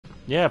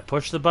Yeah,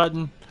 push the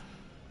button.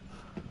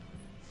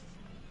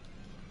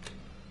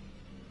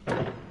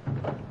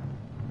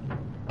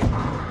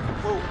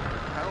 Whoa,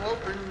 panel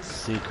opens.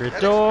 Secret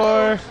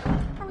door.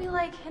 Are we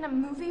like in a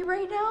movie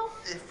right now?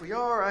 If we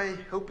are, I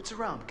hope it's a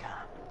rom-com.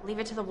 Leave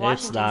it to the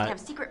Washingtons to have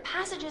secret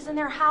passages in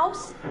their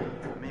house?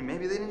 I mean,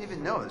 maybe they didn't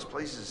even know. This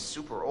place is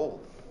super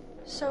old.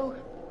 So,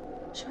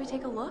 should we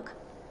take a look?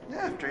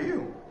 Yeah, after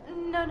you.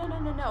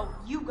 No.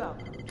 You go.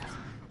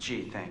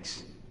 Gee,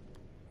 thanks.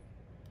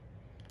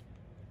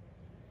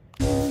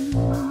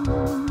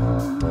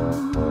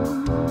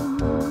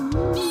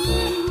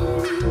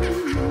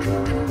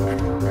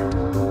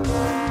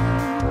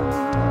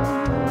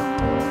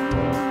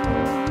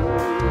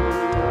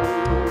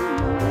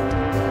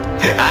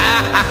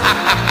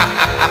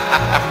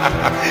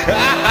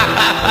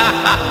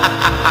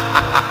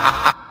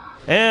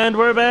 And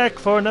we're back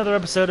for another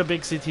episode of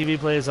BigCTV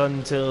Plays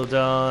Until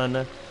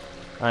Dawn.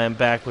 I am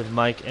back with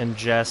Mike and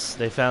Jess.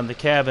 They found the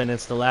cabin.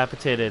 It's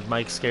dilapidated.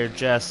 Mike scared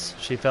Jess.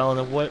 She fell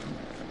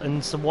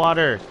in some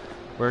water.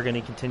 We're going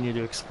to continue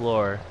to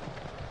explore.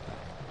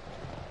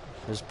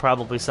 There's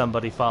probably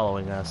somebody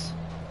following us.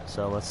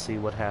 So let's see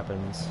what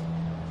happens.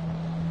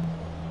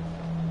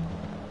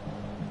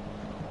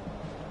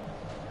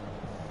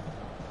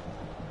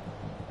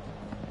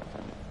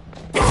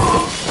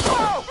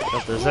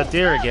 Oh, there's that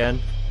deer again.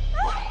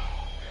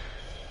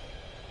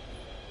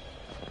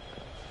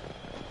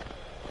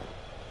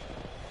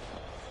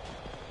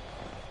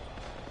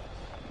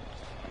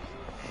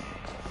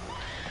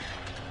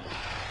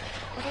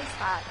 What is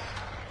that?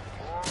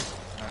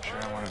 Not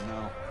sure I want to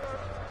know.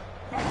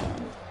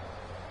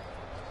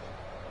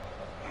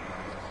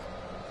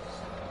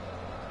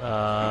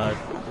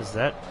 Is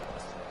that...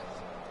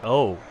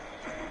 Oh.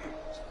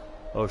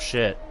 Oh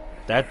shit.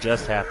 That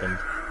just happened.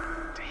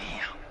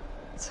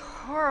 It's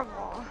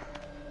horrible.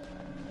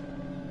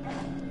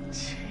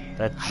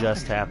 That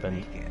just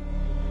happened.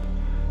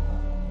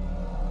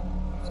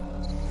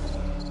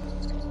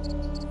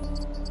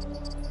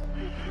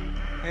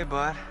 Hey,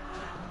 bud.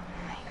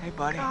 Hey,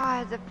 buddy.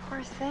 God, the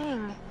poor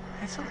thing.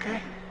 It's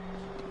okay.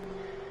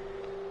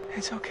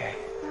 It's okay.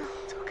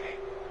 It's okay.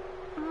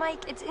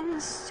 Mike, it's in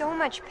so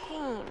much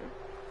pain.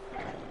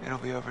 It'll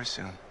be over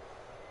soon.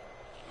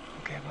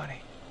 Okay,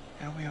 buddy.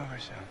 It'll be over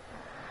soon.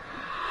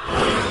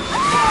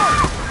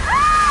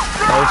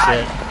 Oh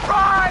shit.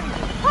 Run!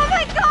 Oh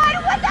my God,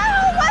 what the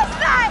hell was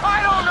that?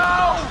 I don't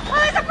know! Oh,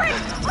 there's a bird!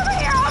 Over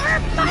here,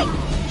 Mike!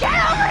 Get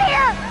over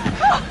here!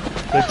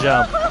 Good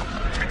jump.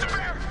 It's a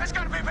bear! It's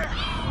gotta be a bear!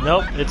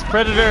 Nope, it's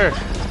Predator.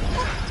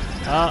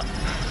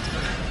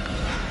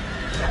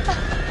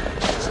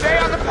 Stay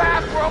on the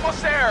path, we're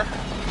almost there!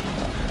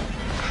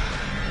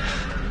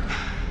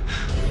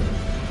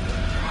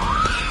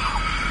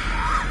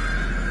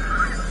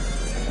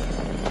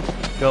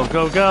 Go,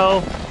 go,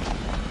 go.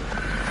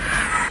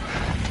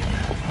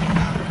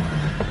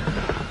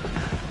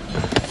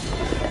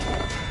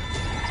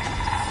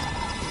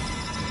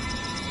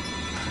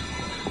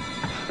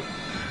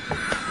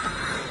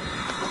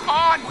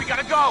 On! We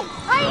gotta go!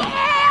 I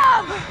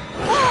am!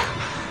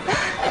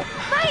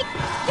 Mike,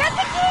 get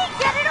the key!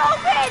 Get it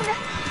open!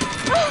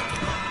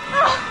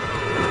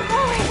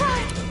 Oh my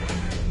God!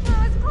 That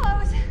was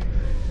close.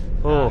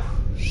 Oh,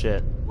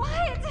 shit.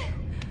 What?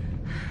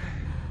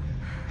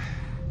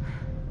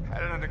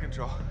 Had it under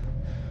control.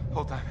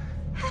 Whole time.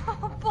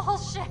 Oh,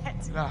 bullshit.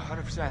 No,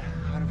 100%. 100%.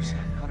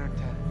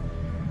 110.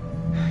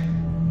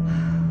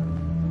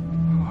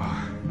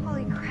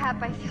 Holy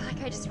crap, I feel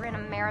like I just ran a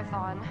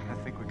marathon. I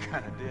think we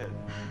kinda did.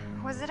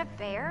 Was it a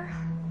bear?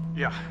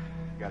 Yeah,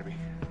 gotta be.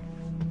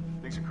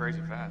 Things are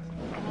crazy fast.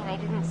 I mean, I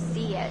didn't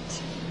see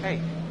it. Hey,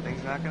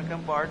 things not gonna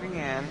come barging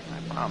in,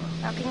 I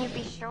promise. How can you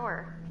be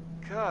sure?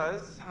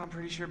 'Cause I'm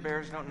pretty sure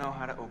bears don't know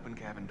how to open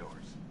cabin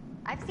doors.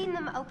 I've seen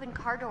them open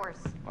car doors.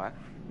 What?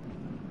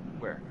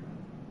 Where?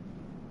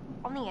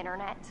 On the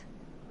internet.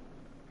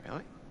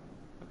 Really?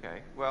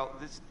 Okay, well,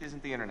 this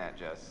isn't the internet,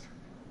 Jess.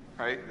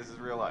 Right? This is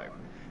real life.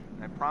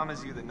 And I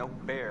promise you that no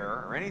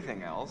bear or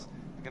anything else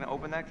is gonna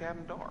open that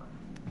cabin door.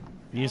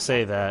 You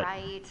say that.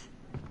 Right.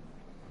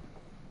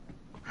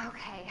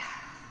 Okay.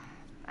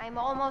 I'm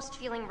almost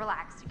feeling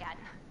relaxed again.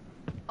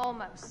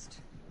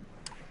 Almost.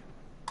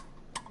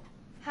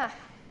 Huh.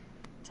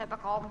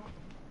 Typical.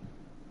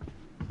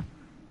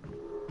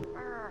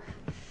 Urgh.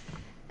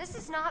 This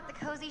is not the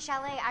cozy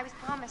chalet I was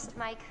promised,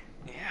 Mike.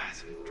 Yeah,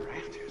 it's a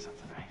draft or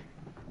something, right?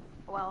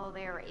 Well,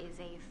 there is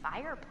a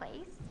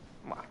fireplace.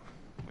 Well,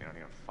 we don't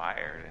need a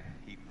fire to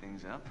heat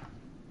things up.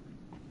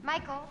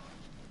 Michael,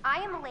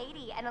 I am a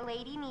lady, and a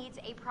lady needs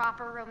a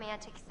proper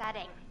romantic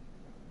setting.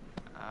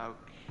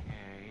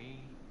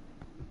 Okay.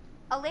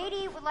 A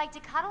lady would like to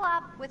cuddle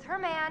up with her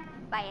man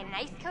by a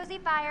nice cozy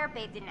fire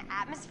bathed in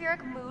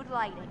atmospheric mood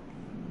lighting.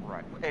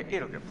 Right.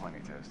 It'll get plenty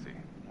toasty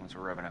once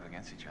we're rubbing up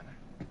against each other.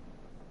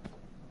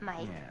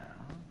 Mike, Yeah.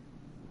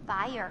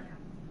 fire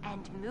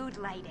and mood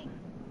lighting.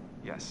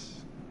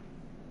 Yes.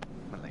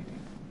 My lady.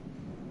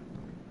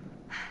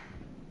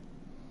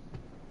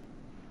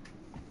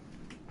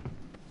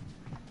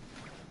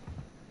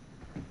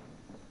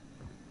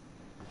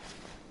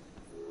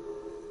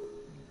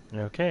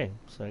 Okay,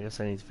 so I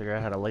guess I need to figure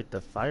out how to light the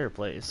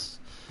fireplace.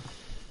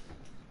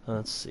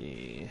 Let's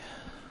see.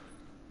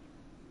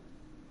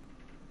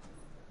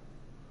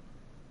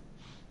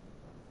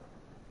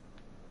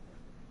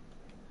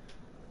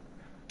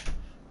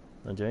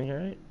 Am I doing it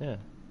right? Yeah.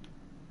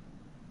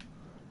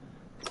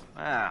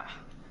 Ah,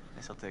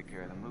 this'll take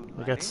care of the mood lighting.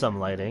 We got some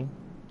lighting.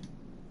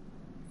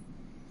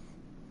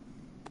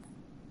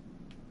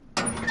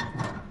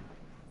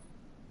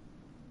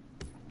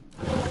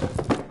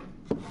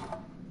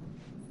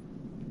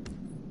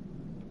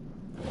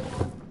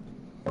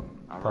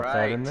 All Pop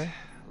that in there.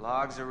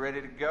 Logs are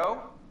ready to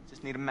go.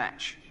 Just need a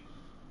match.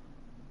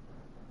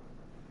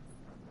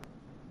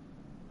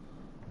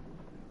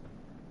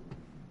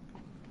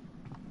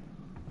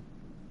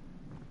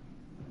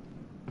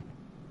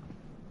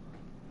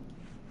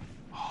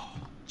 Oh,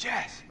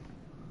 Jess,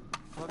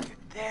 look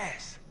at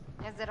this.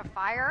 Is it a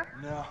fire?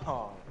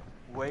 No,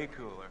 way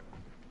cooler.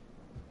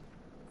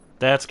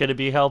 That's gonna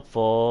be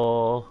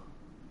helpful.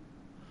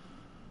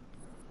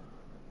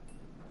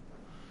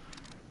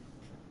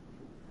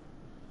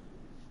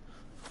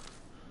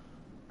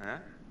 Huh?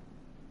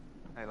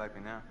 How you like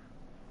me now?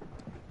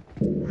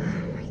 Oh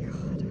my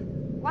god.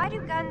 Why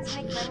do guns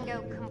make men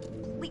go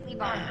completely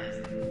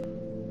bonkers?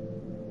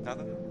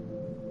 Nothing?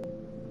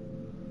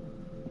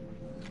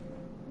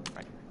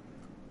 Right.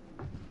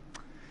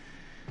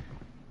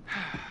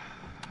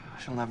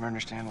 She'll never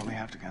understand what we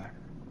have together.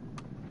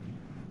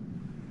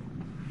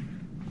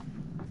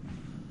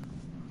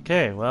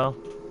 Okay, well.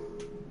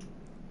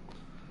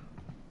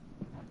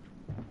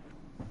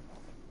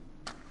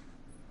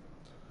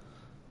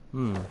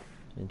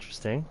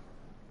 Interesting.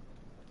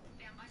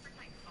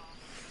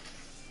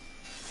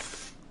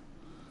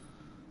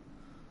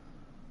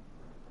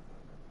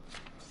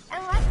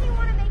 Unless you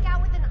want to make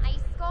out with an ice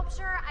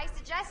sculpture, I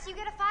suggest you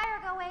get a fire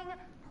going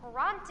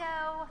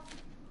pronto.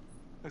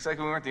 Looks like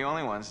we weren't the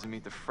only ones to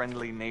meet the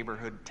friendly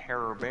neighborhood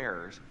terror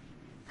bears.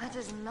 That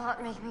does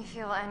not make me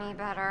feel any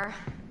better.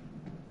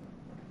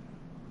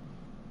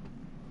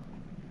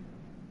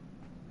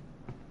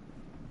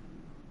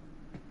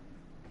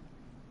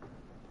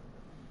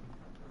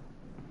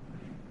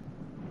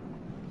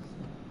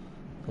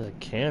 There's a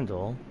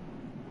candle.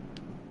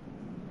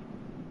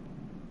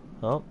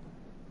 Oh.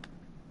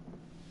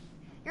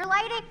 You're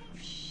lighting.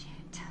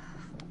 Shit.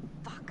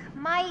 Fuck.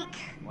 Mike.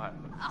 What?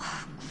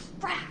 Oh,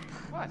 crap.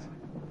 What?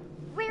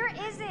 Where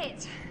is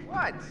it?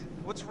 What?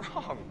 What's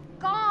wrong?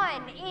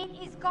 Gone.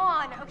 It is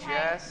gone, okay?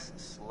 Jess,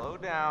 slow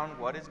down.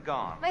 What is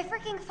gone? My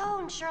freaking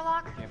phone,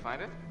 Sherlock. Can't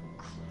find it?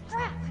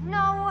 Crap.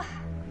 No.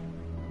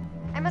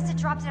 I must have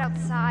dropped it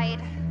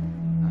outside.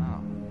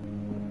 Oh.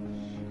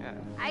 Shit.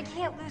 I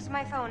can't lose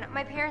my phone.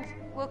 My parents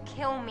will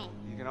kill me.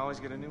 You can always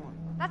get a new one.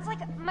 That's like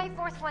my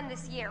 4th one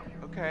this year.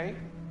 Okay.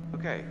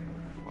 Okay.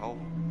 Well,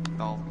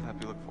 I'll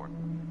help you look for it.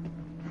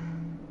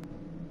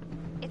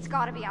 It's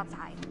gotta be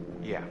outside.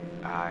 Yeah,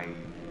 I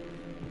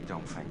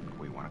don't think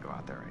we want to go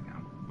out there right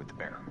now with the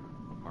bear.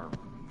 Or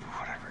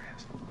whatever it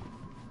is.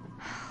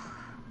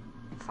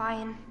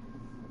 Fine.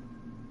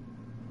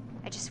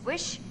 I just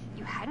wish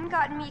you hadn't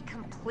gotten me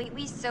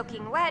completely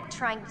soaking wet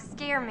trying to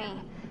scare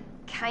me.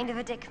 Kind of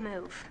a dick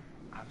move.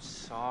 I'm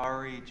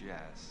sorry,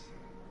 Jess.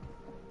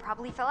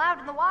 Probably fell out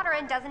in the water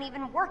and doesn't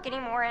even work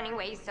anymore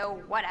anyway,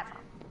 so whatever.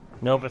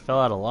 Nope, it fell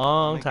out a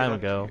long Make it time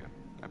up to ago. you.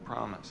 I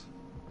promise.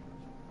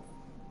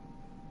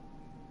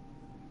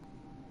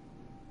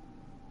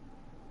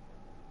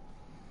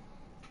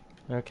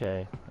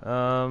 Okay.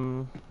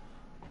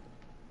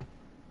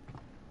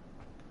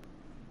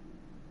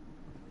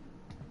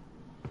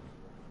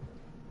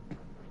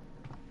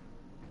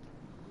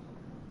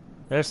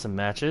 There's some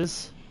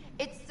matches.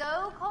 It's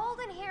so cold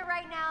in here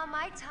right now,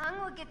 my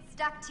tongue will get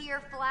stuck to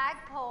your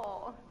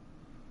flagpole.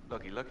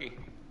 Looky.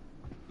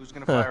 Who's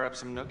gonna fire up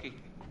some nookie?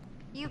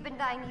 You've been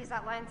dying to use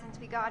that line since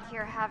we got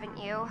here, haven't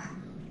you?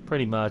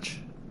 Pretty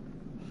much.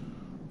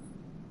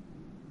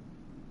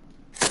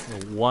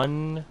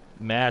 One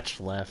match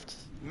left.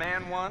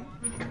 Man 1,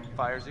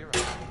 fire 0.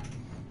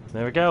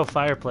 There we go,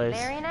 fireplace.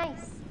 Very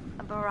nice.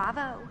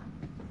 Bravo.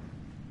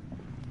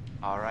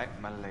 All right,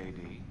 my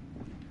lady.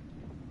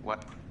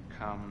 What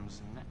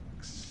comes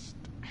next?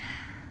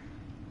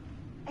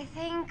 I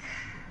think...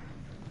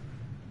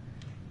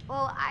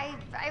 Well,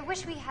 I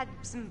wish we had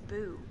some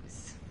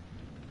booze.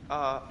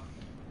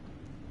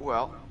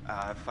 Well,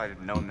 if I'd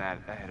have known that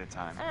ahead of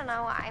time. I don't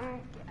know,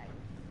 I'm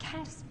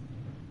kind of just...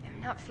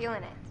 I'm not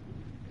feeling it.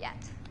 Yet.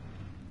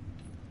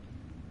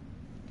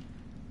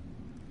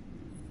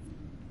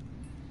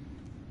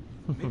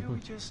 Maybe we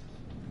just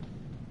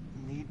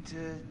need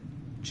to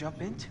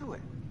jump into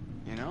it.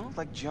 You know,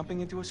 like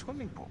jumping into a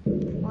swimming pool.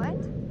 What?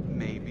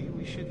 Maybe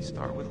we should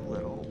start with a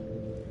little,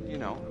 you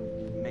know,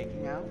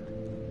 making out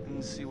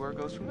and see where it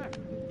goes from there.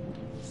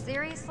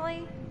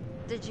 Seriously?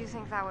 Did you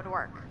think that would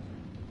work?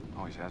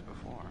 Always has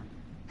before.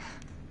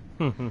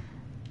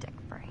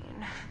 Dick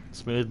brain.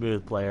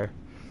 Smooth player.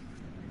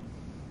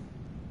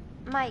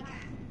 Mike,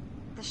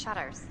 the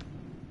shutters.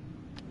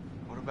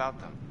 What about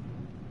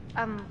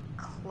them?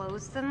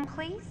 Close them,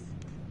 please?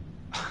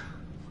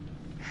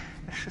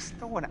 There's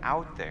no one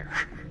out there.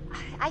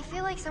 I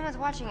feel like someone's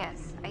watching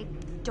us. I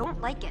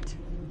don't like it.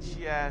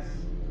 Jess,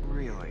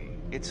 really,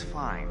 it's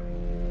fine.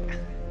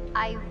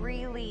 I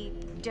really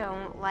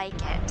don't like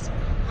it.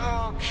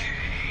 Okay.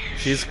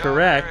 She's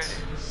correct.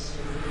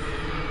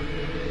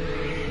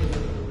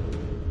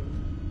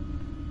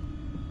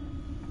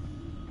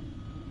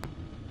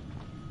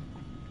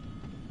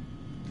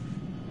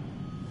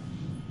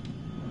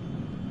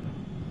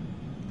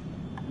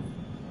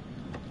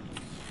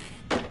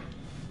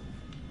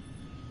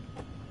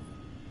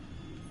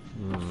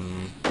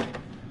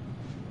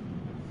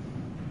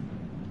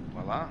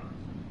 Voila.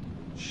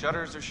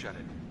 Shutters are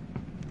shuttered.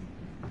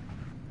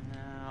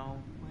 Now,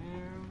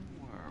 where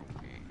were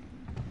we?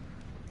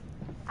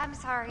 I'm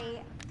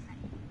sorry.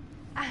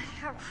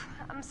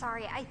 I'm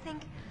sorry. I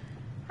think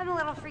I'm a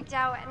little freaked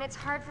out, and it's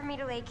hard for me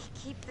to, like,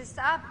 keep this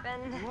up,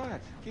 and...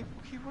 What? Keep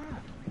what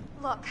up?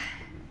 Look,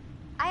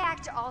 I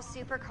act all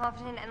super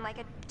confident and like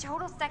a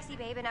total sexy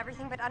babe and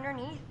everything, but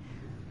underneath,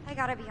 I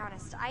gotta be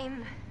honest,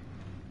 I'm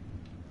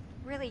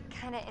really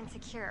kind of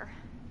insecure.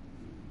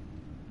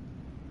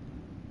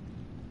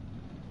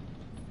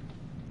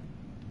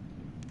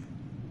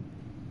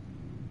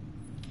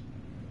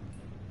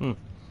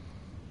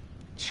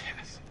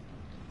 Jess.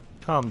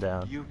 Calm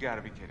down. You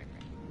gotta be kidding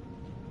me.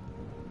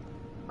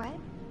 What?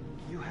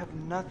 You have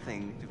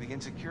nothing to be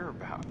insecure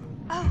about.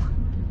 Oh.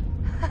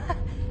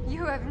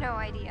 You have no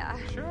idea.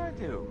 Sure I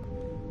do.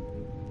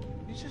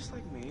 You're just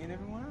like me and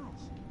everyone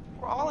else.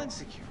 We're all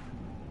insecure.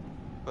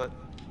 But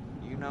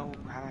you know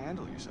how to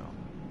handle yourself.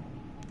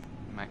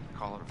 You might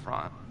call it a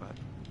front, but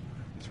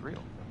it's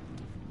real.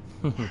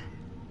 I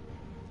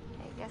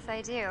guess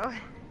I do.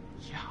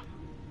 Yeah.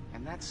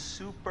 And that's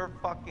super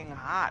fucking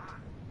hot.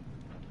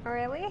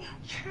 Really?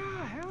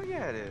 Yeah, hell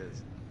yeah it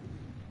is.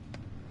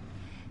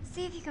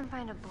 See if you can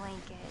find a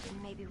blanket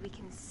and maybe we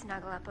can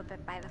snuggle up a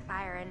bit by the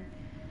fire and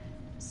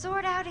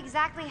sort out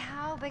exactly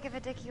how big of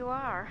a dick you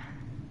are.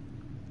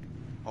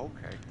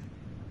 Okay.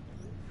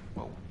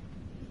 Whoa.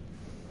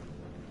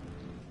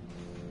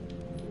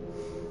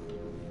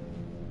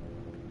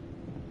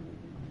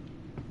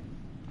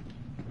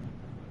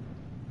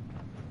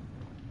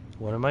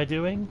 What am I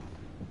doing?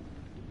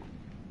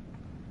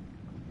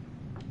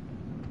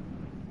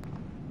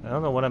 I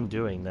don't know what I'm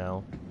doing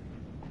now.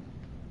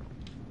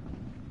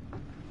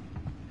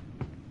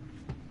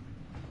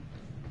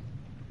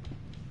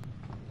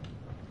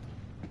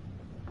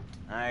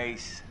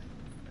 Nice.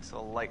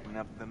 This'll lighten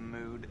up the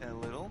mood a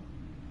little.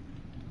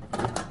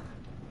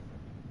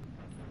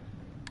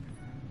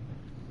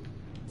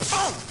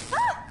 Oh!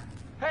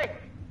 Hey!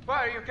 What,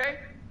 are you okay?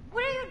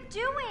 What are you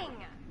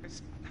doing?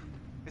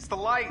 It's the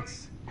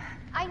lights.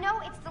 I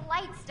know it's the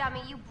lights,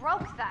 dummy. You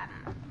broke them.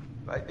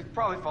 It's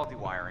probably faulty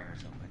wiring or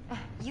something.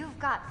 You've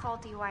got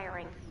faulty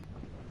wiring.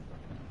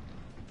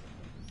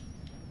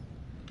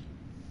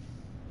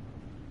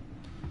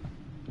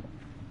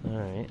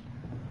 Alright.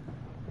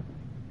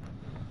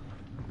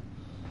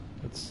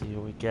 Let's see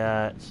what we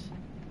got.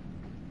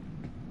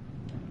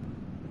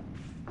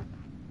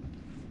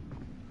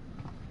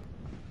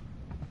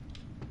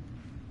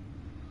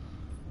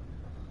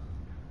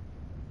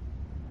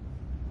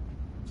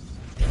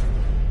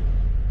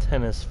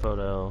 Tennis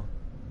photo.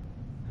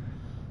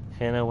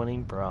 Hannah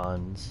winning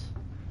bronze.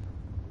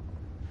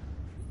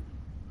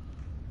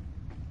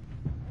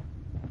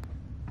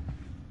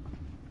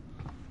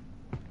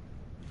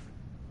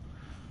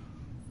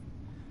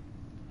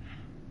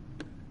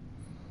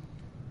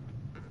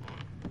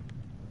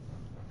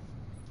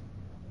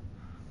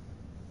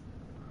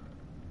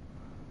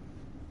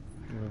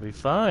 What do we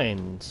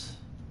find?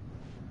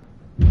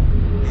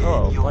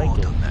 Oh,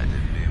 blanket.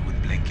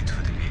 With blanket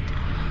for the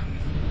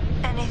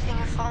lid. Anything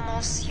for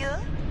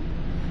monsieur?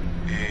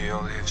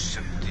 I'll have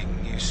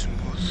something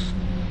smooth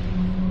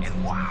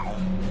and wow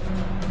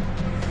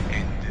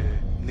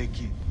and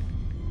naked.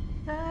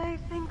 I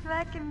think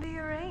that can be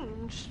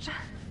arranged.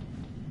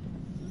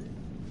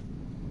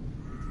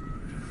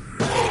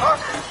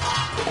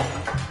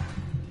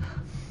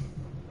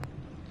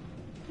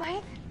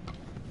 Mike?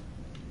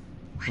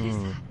 What is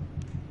that?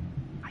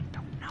 I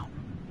don't know.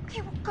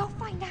 Okay, well, go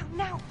find out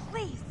now,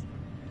 please.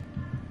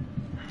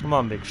 Come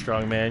on, big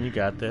strong man, you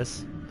got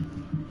this.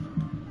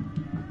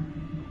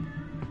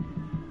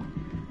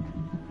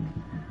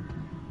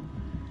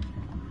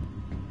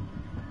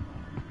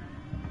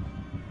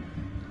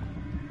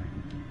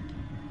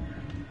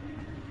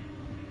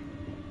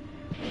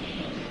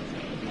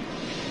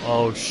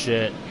 Oh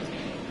shit.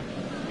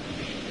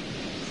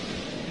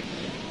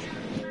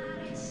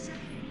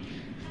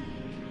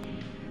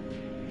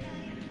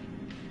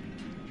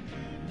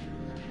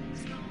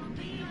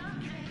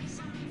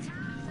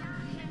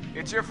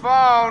 It's your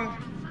phone.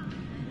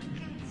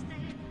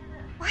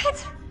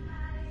 What?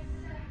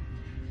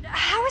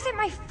 How is it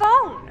my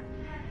phone?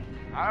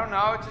 I don't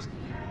know. It just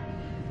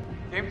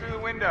came through the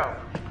window.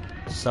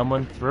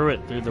 Someone threw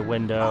it through the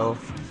window.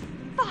 Oh,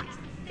 fuck's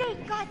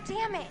sake, god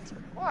damn it.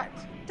 What?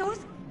 Those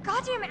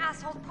goddamn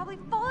assholes probably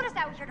followed us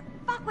out here to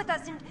fuck with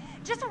us, and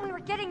just when we were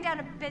getting down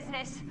to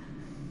business.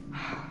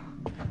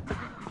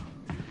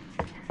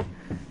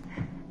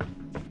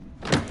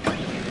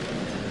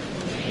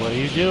 What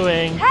are you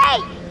doing?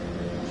 Hey!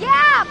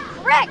 Yeah,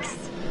 pricks!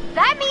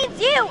 That means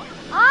you!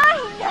 I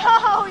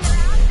know you're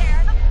out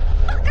there! The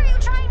fuck are you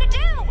trying to do?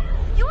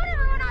 You want to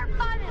ruin our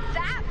fun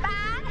that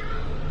bad?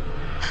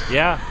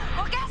 Yeah.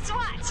 Well, guess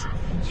what?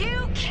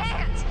 You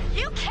can't!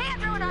 You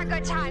can't ruin our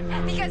good time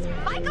because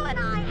Michael and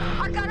I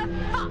are gonna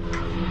fuck!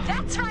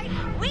 That's right,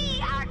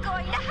 we are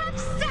going to have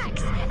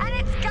sex and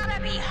it's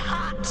gonna be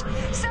hot!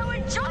 So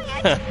enjoy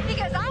it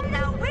because I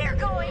know we're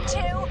going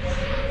to!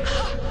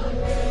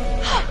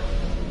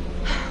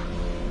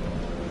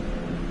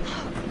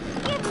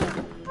 Give me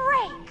a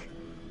break!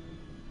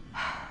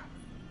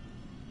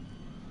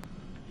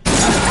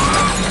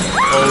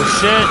 Oh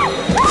shit!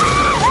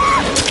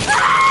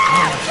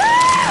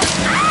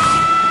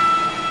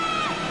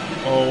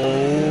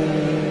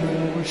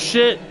 Oh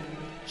shit!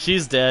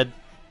 She's dead.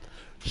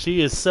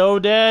 She is so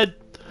dead.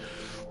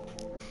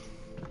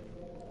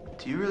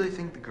 Do you really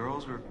think the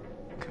girls were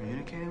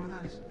communicating with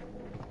us?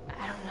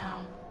 I don't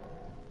know.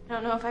 I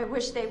don't know if I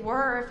wish they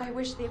were, or if I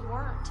wish they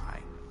weren't. I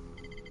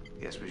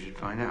guess we should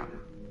find out.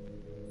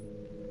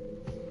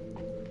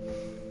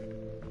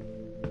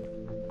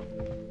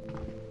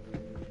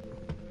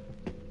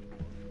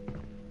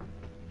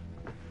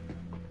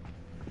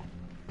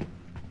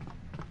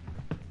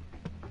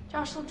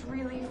 Josh looked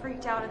really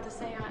freaked out at the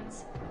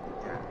seance.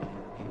 Yeah,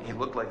 he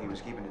looked like he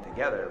was keeping it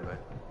together, but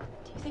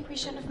Do you think we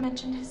shouldn't have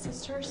mentioned his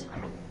sisters? I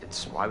mean,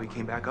 it's why we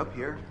came back up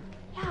here.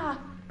 Yeah,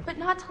 but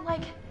not to,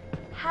 like,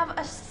 have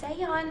a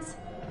seance.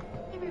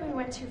 Maybe we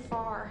went too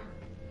far.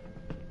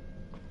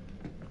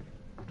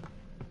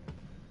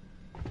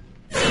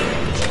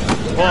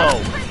 Whoa!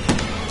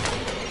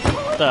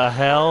 The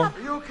hell?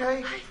 Are you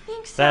okay? I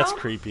think so. That's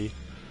creepy.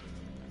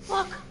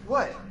 Look,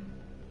 What?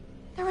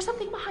 there was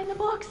something behind the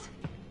books.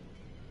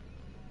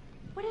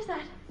 What is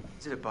that?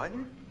 Is it a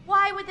button?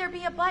 Why would there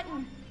be a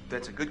button?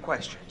 That's a good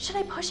question. Should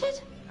I push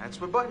it? That's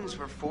what buttons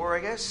were for, I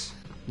guess.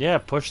 Yeah,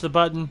 push the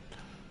button.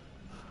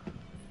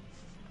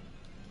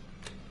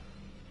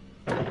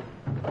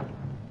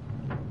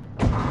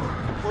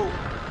 Whoa,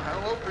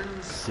 panel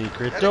opens.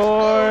 Secret And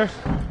door.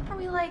 explodes. Are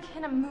we, like,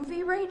 in a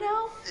movie right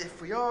now?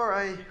 If we are,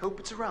 I hope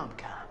it's a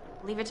rom-com.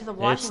 Leave it to the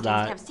Washingtons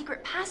not. to have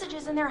secret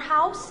passages in their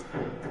house.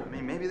 I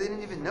mean, maybe they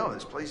didn't even know.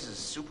 This place is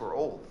super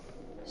old.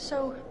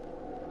 So,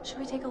 should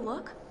we take a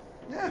look?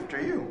 Yeah, after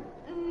you.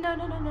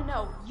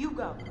 No. You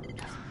go.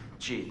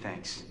 Gee,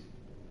 thanks.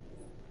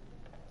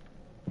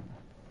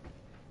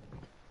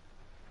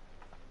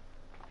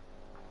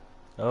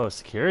 Oh,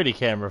 security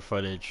camera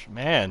footage.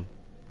 Man.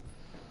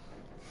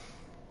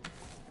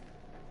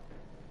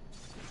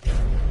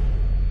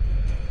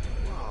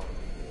 Whoa.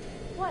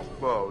 What?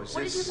 Whoa, is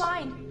What this... did you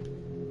find?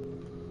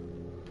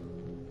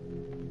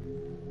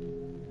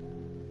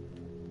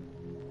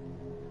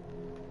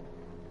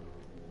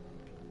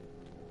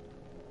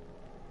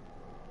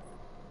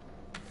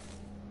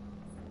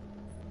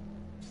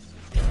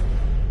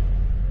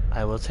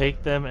 I will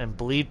take them and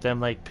bleed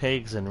them like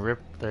pigs and rip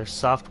their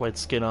soft white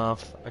skin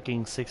off.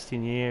 Fucking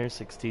 16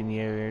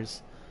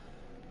 years.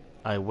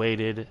 I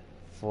waited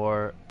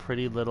for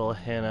pretty little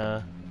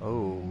Hannah.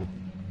 Oh.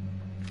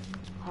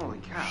 Holy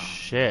cow.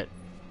 Shit.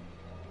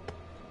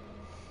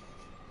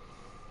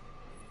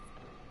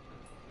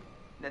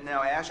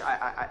 Now, Ash,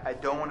 I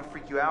don't want to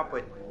freak you out,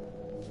 but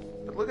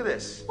look at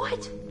this.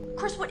 What?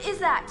 Chris, what is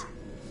that?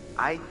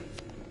 I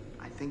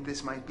think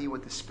this might be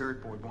what the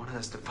spirit board wanted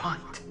us to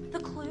find. The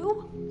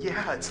clue?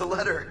 Yeah, it's a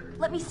letter.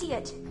 Let me see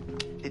it.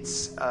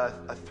 It's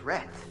a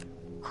threat.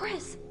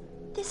 Chris,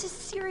 this is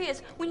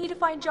serious. We need to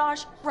find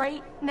Josh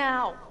right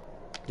now.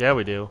 Yeah,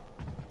 we do.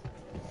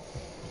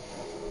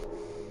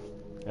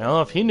 I don't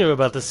know if he knew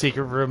about the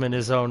secret room in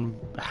his own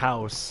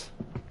house.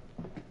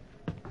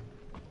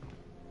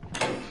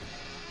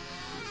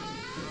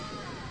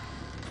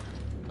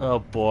 Oh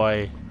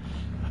boy.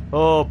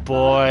 Oh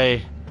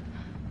boy.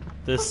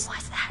 This... What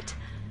was that?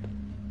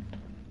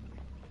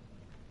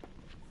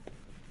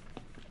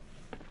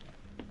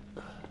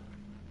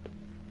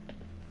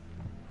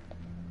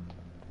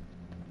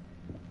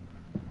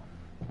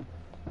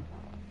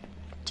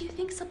 Do you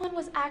think someone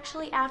was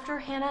actually after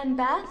Hannah and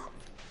Beth?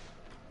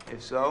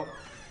 If so,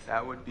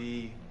 that would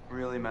be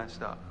really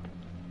messed up.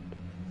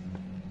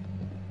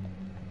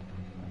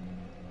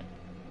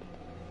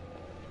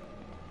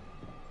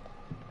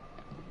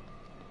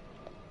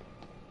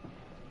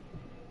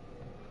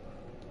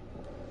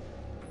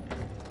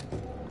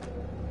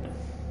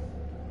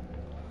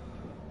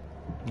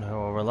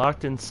 No, we're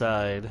locked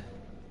inside.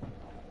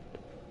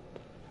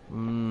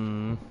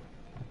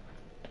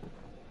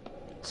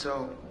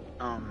 So,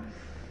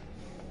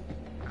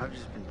 I've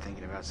just been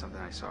thinking about something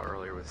I saw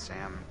earlier with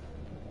Sam.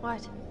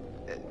 What?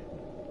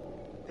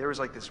 There was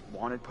like this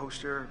wanted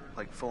poster,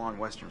 like full-on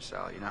Western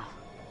style, you know?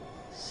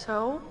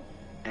 So?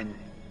 And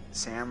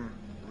Sam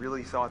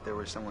really thought there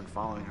was someone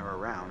following her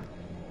around.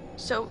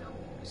 So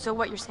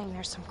what you're saying,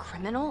 there's some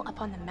criminal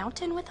up on the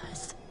mountain with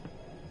us?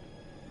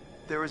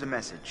 There was a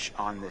message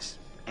on this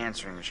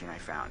answering machine I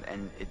found,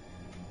 and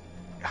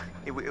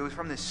it was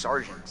from this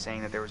sergeant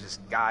saying that there was this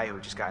guy who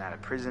had just gotten out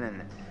of prison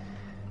and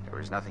there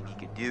was nothing he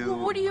could do.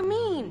 Well, what do you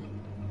mean?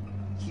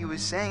 he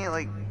was saying it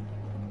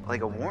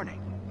like a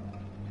warning.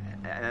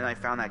 And then I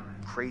found that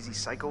crazy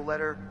psycho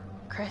letter.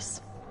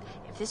 Chris,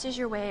 if this is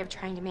your way of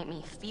trying to make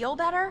me feel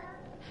better,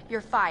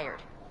 you're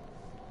fired.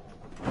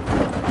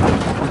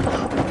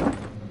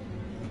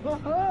 You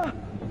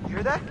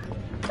hear that?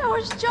 That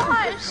was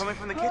Josh! Coming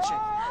from the kitchen.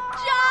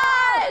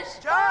 Josh!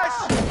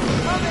 Josh!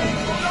 Coming!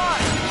 Hold on!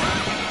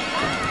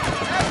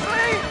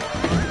 Ashley!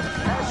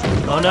 Ashley!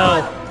 Oh no!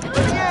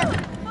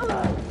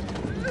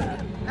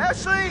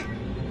 Ashley!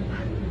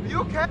 Are you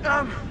okay?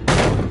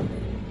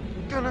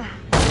 Gonna...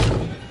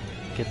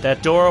 Get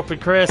that door open,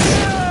 Chris.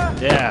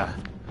 Yeah.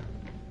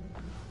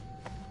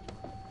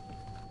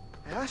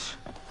 Ash?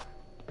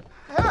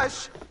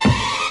 Ash!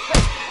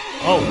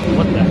 Oh,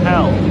 what the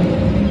hell?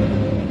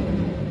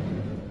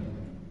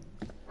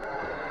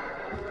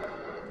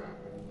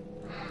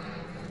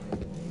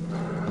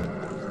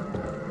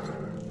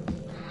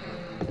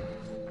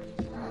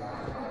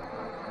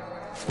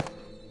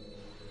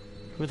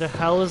 Who the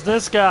hell is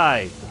this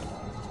guy?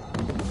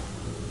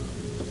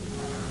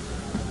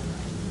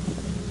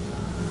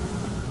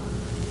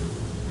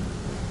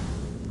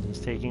 He's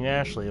taking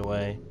Ashley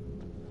away.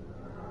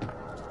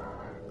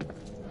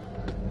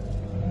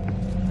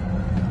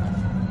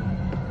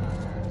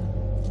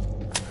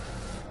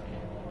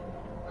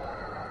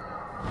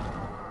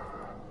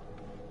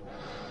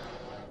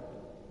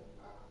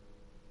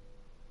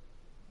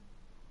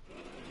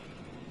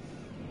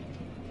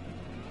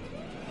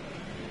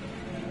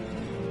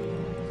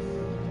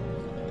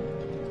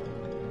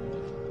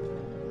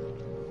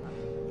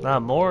 Ah,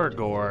 more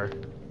gore.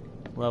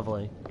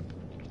 Lovely.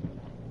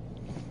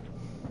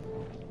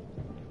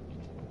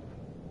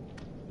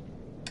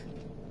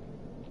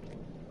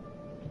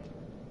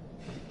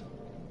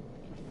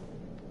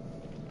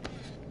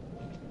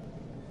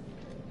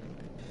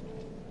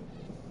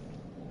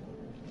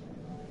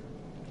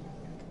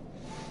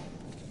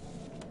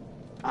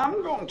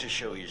 I'm going to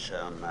show you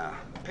some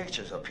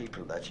pictures of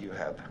people that you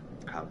have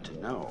come to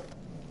know.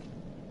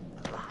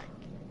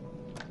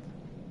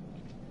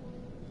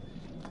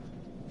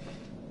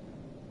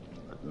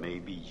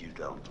 Maybe you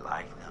don't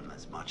like them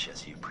as much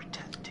as you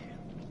pretend to.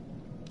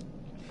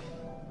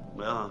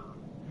 Well,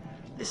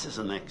 this is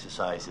an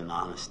exercise in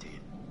honesty.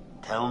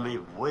 Tell me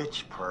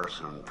which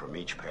person from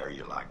each pair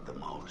you like the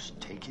most.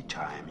 Take your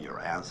time, your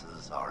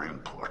answers are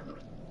important.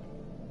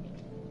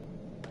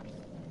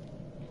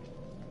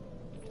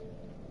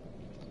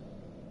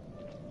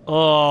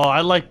 Oh,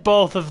 I like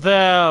both of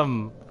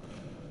them!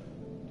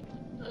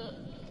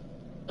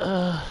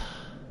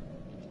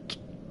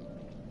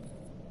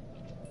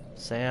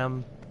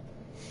 Sam.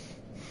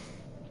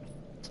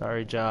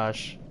 Sorry,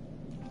 Josh.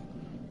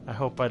 I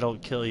hope I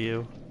don't kill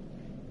you.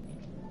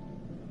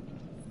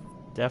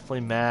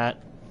 Definitely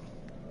Matt.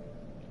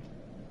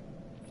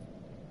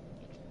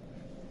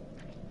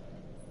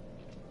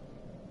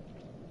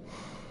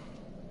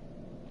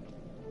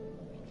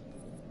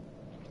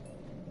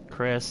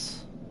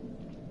 Chris.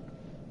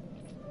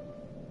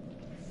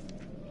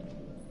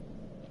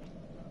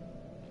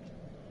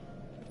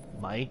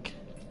 Mike.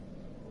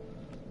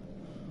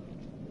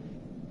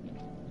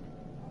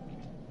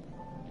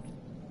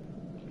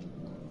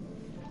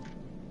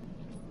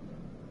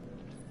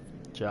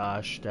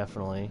 Josh,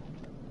 definitely.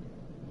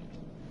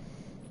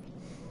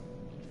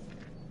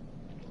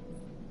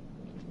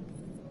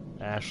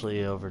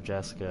 Ashley over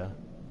Jessica.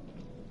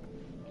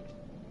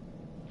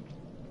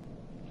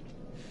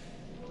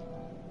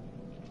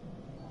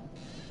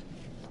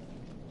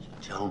 So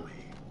tell me,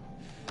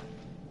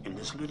 in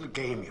this little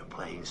game you're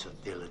playing so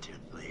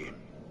diligently,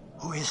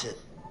 who is it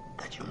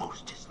that you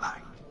most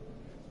dislike?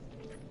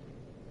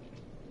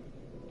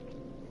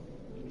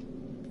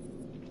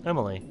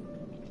 Emily.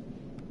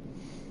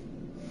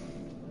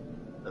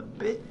 A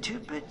bit too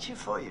bitchy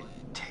for your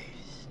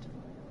taste.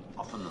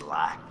 Often the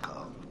lack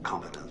of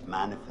confidence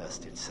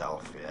manifests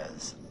itself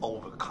as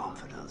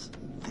overconfidence.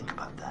 Think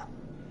about that.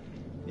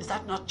 Is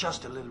that not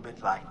just a little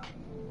bit like...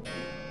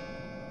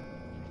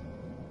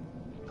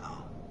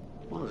 Oh,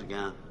 once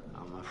again,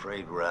 I'm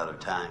afraid we're out of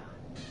time.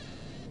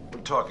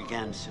 We'll talk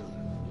again soon.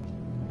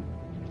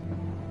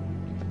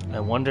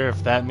 I wonder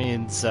if that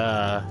means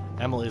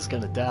Emily's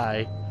gonna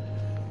die.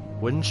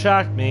 Wouldn't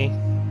shock me,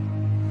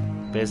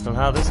 based on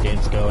how this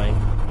game's going.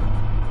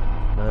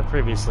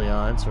 Previously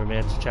on, so we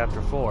made it to chapter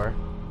 4.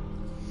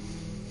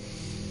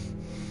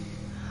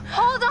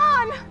 Hold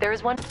on! There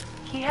is one.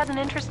 He has an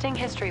interesting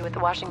history with the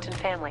Washington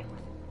family.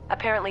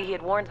 Apparently he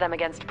had warned them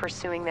against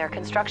pursuing their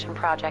construction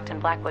project in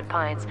Blackwood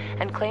Pines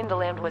and claimed the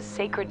land was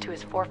sacred to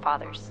his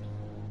forefathers.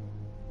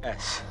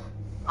 S.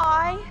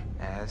 I...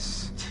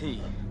 S.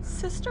 T.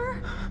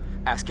 Sister?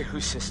 Ask it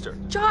whose sister.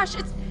 Josh,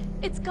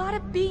 it's gotta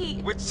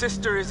be... Which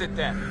sister is it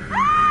then?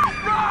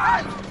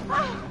 Run!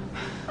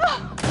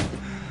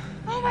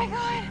 Oh my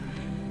god!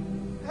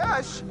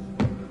 Ash!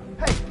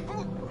 Hey!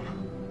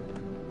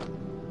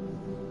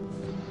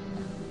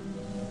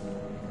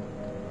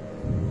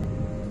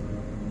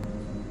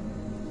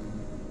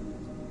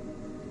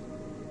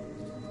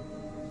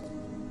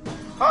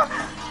 Huh?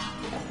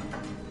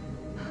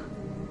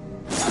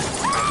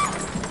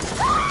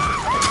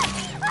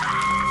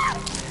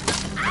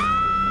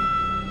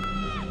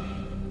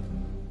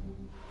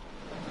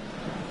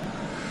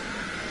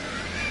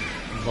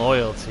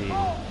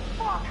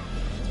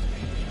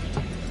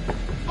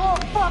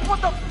 fuck?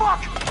 What the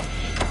fuck?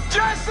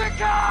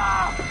 Jessica!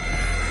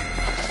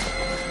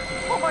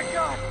 Oh my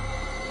god!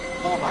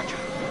 Oh my god!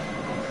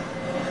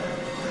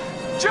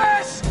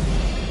 Jess!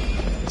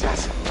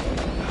 Jess!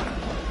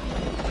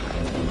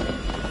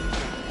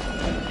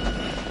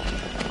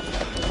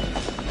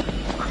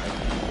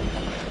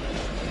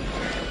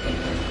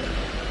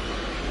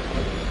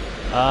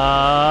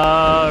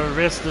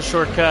 Risk the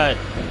shortcut.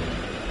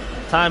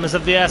 Time is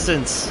of the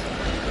essence.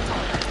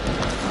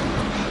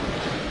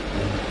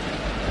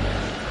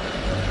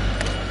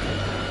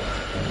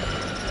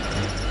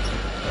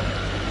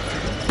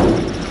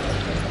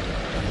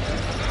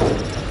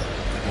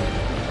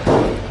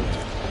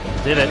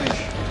 Did it.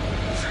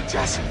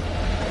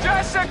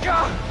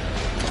 Jessica!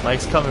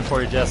 Mike's coming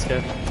for you,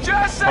 Jessica.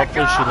 Jessica!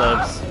 Hopefully she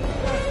lives.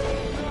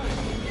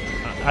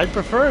 I'd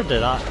prefer to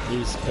not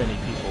lose many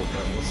people,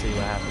 but we'll see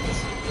what happens.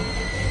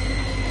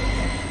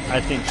 I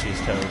think she's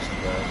toast,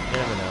 but you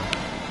never know.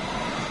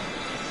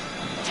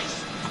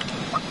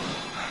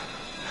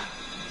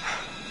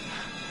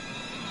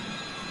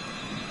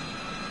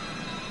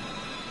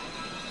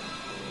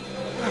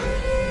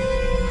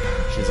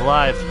 She's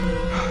alive.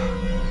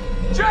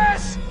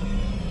 Jess!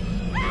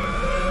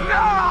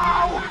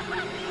 No!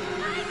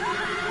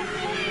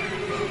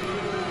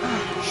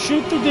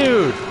 Shoot the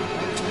dude!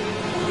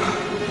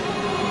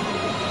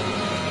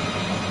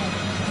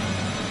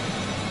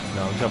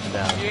 No, I'm jumping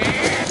down.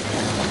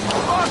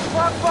 Fuck,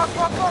 fuck, fuck,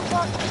 fuck, fuck,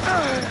 fuck!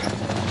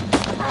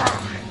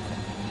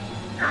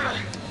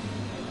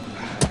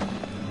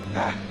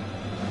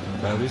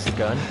 Did I lose the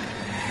gun?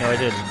 No, I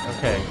didn't.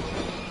 Okay.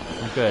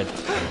 I'm good.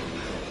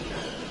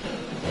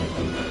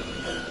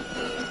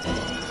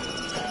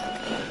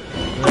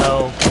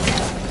 No.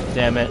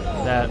 Damn it.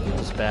 That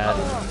was bad.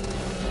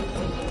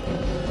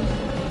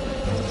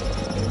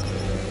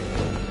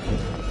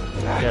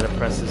 Gotta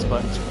press these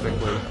buttons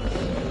quickly.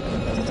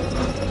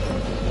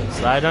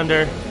 Slide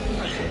under.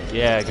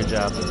 Yeah, good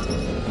job.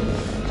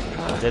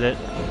 Did it.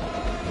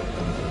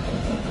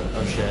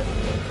 Oh shit.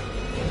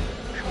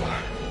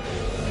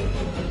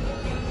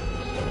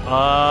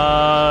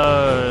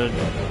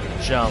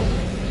 Jump.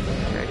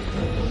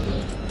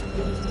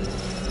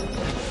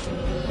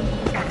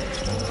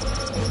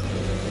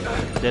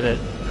 Did it.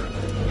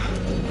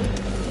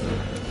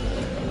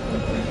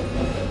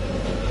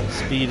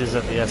 Speed is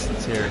of the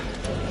essence here.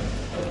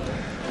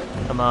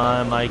 Come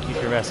on, Mike, you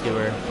can rescue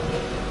her.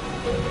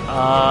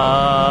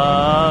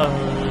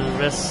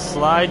 Wrist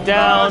slide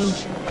down.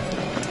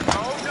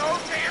 Oh no,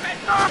 damn it!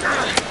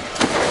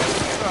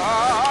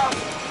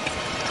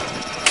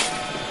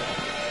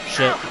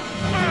 Shit.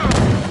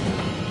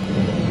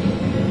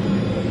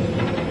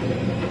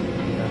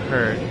 That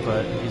hurt,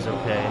 but he's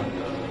okay.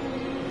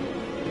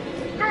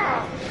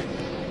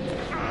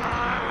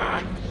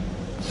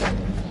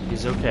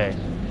 He's okay.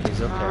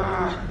 He's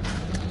okay.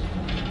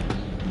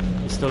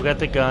 He's still got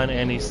the gun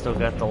and he's still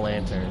got the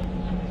lantern.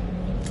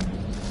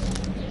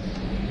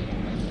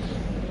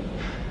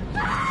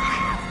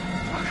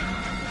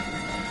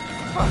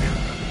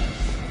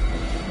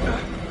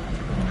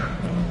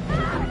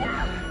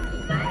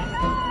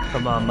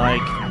 Come on,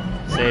 Mike.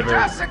 Save her.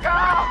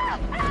 Jessica!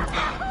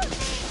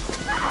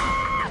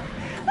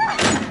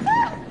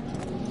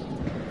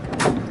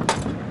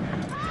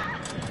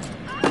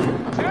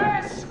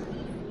 Jess!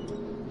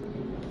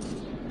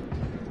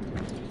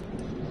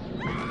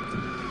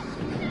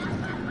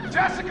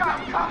 Jessica,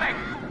 I'm coming!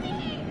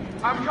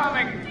 I'm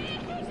coming!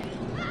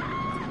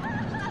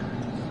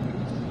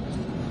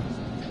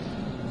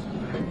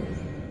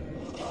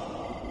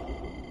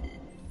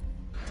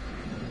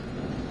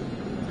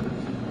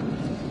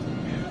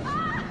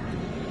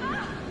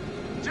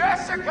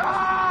 Jessica!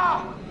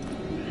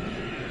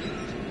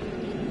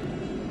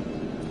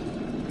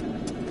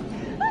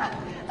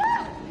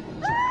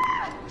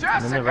 Jessica!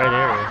 I'm in the right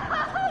area.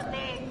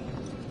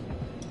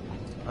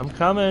 I'm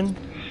coming.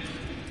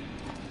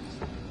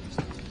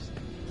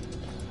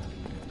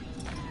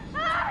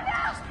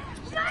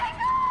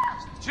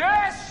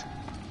 Jess!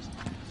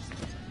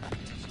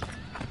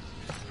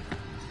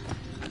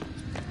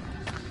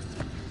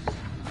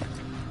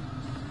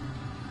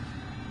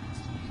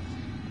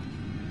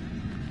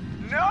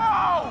 No!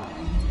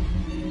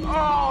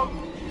 Oh,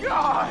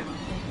 God!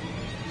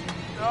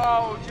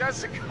 No,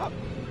 Jessica!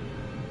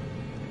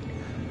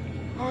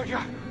 Oh,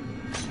 God!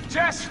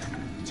 Jess!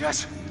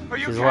 Jess, are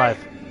you She's okay? alive.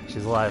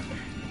 She's alive.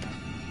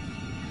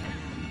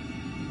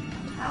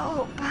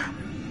 Help.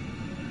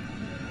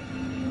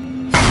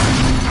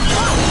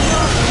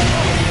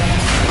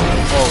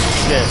 Oh,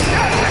 shit.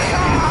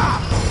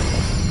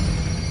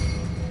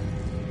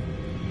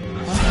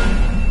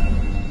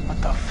 What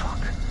the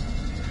fuck?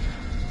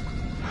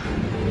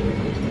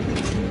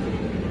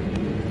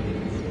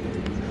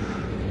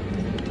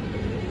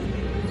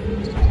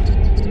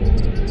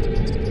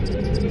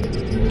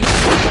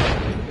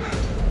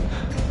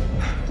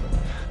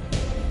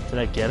 Did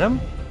I get him?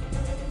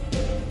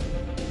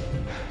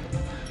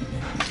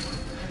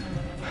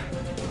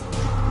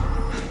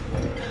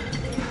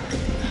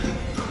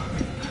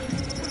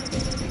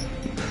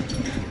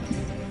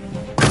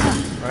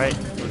 Alright,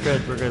 we're We're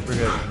good, we're good, we're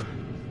good.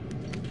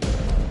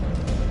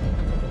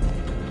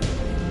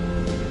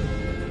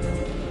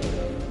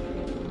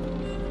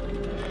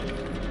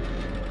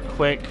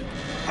 Quick.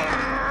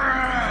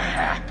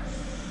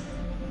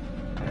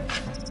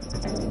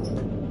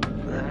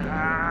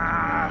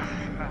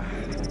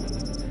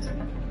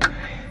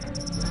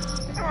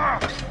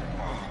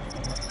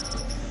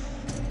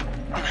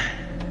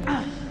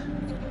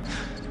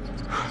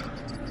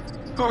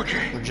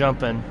 Okay. We're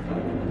jumping.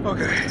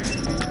 Okay.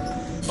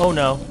 Oh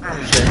no.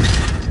 Shit.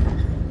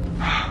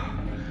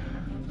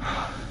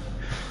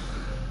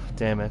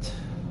 Damn it.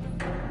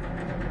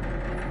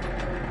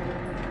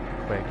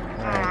 Quick.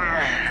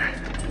 Alright.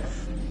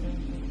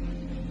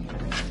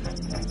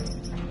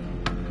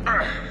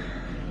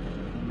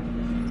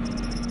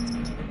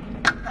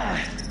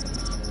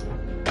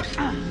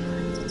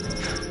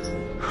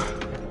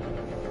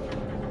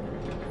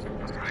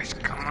 Christ,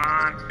 come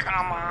on,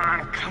 come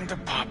on, come to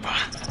Papa.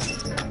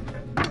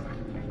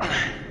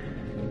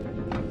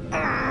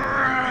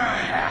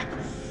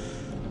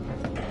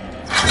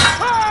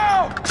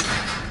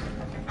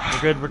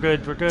 We're good, we're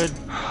good, we're good.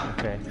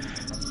 Okay.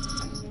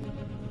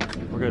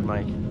 We're good,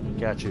 Mike.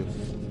 Got you.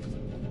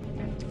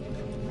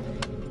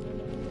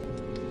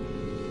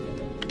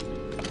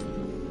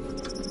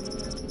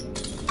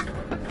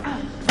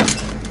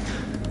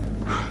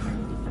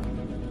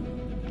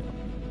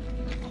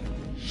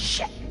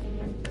 Shit.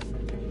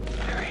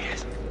 There he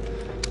is.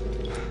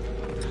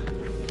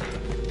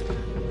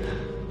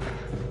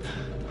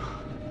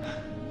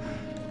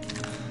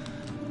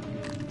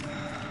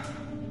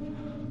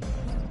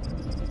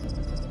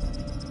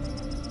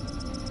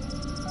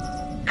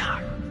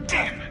 God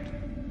damn it.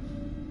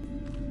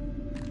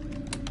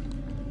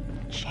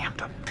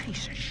 Jammed a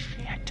piece of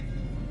shit.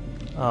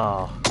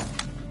 Oh.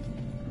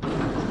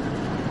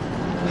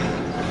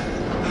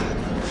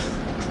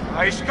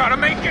 I just gotta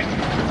make it.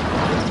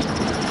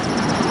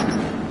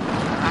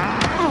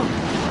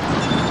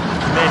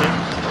 Made it.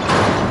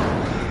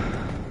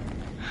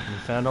 We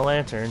found a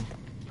lantern.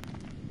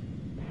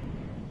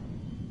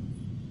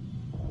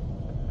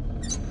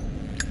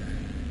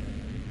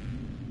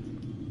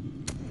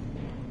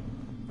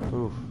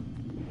 Ooh.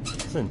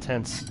 This is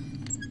intense.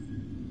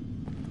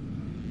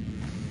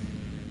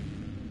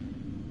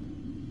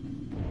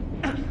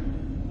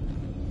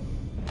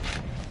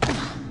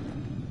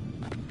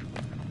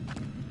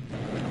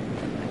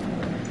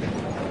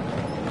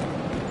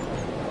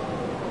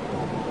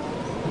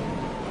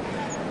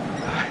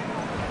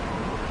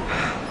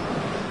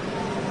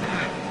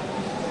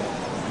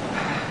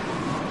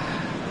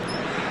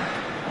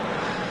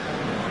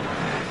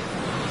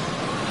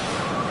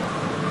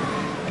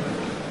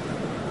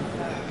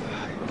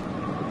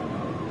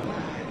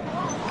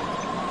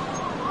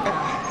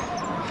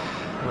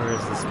 Where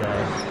is this guy?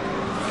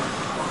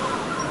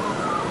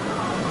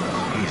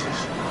 Jesus.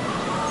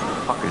 What the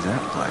fuck is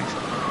that place?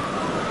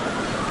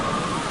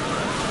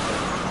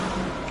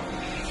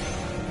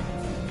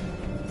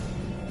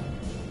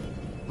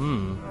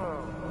 Hmm.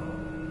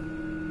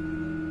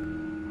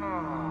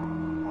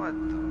 What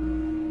the?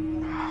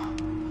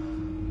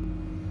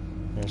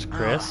 There's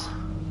Chris.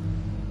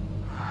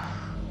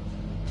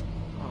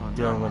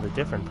 Dealing with a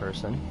different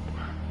person.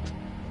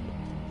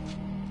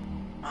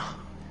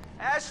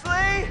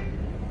 Ashley?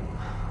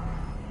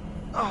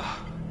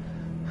 Oh.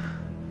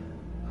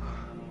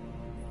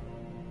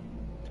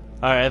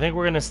 Alright, I think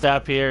we're gonna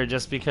stop here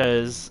just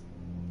because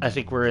I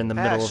think we're in the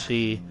middle of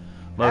the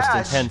most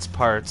intense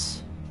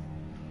parts.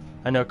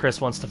 I know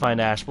Chris wants to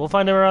find Ash. We'll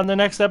find her on the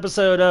next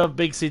episode of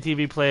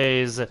BigCTV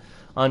Plays.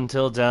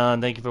 Until dawn,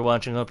 thank you for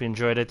watching. Hope you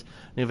enjoyed it.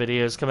 New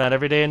videos come out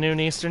every day at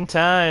noon Eastern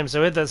Time,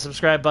 so hit that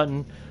subscribe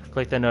button,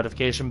 click that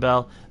notification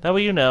bell. That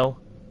way you know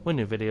when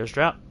new videos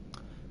drop.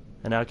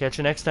 And I'll catch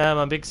you next time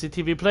on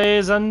BigCTV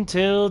Plays.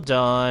 Until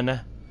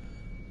dawn.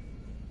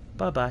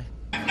 Bye-bye.